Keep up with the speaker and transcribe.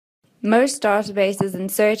Most databases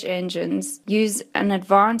and search engines use an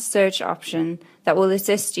advanced search option that will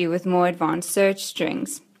assist you with more advanced search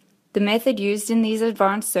strings. The method used in these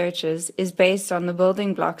advanced searches is based on the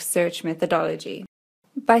building blocks search methodology.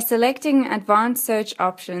 By selecting advanced search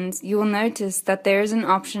options, you will notice that there is an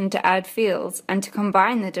option to add fields and to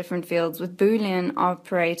combine the different fields with boolean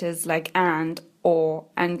operators like and, or,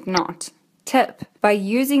 and not. Tip: by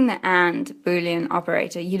using the AND boolean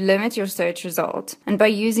operator, you limit your search result, and by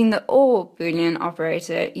using the OR boolean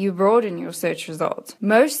operator, you broaden your search result.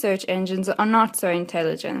 Most search engines are not so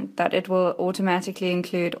intelligent that it will automatically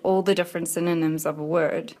include all the different synonyms of a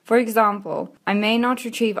word. For example, I may not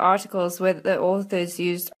retrieve articles where the authors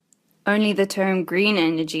used only the term green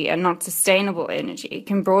energy and not sustainable energy.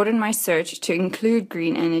 Can broaden my search to include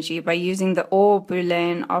green energy by using the OR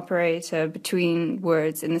boolean operator between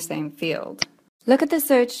words in the same field. Look at the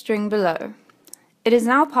search string below. It is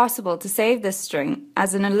now possible to save this string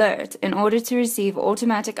as an alert in order to receive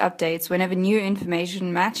automatic updates whenever new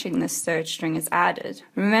information matching this search string is added.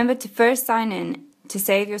 Remember to first sign in to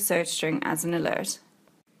save your search string as an alert.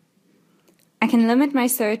 I can limit my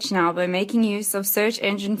search now by making use of search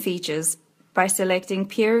engine features by selecting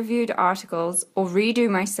peer-reviewed articles or redo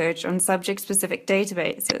my search on subject-specific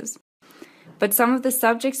databases. But some of the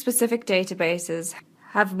subject-specific databases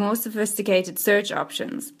have more sophisticated search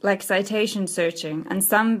options, like citation searching, and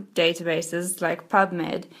some databases, like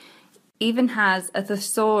PubMed, even has a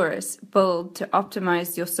thesaurus built to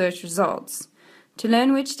optimize your search results. To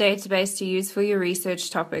learn which database to use for your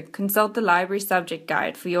research topic, consult the library subject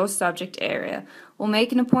guide for your subject area or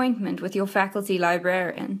make an appointment with your faculty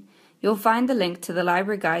librarian. You'll find the link to the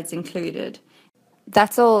library guides included.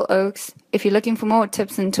 That's all, Oaks. If you're looking for more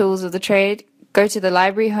tips and tools of the trade, go to the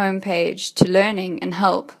library homepage to Learning and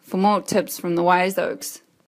Help for more tips from the Wise Oaks.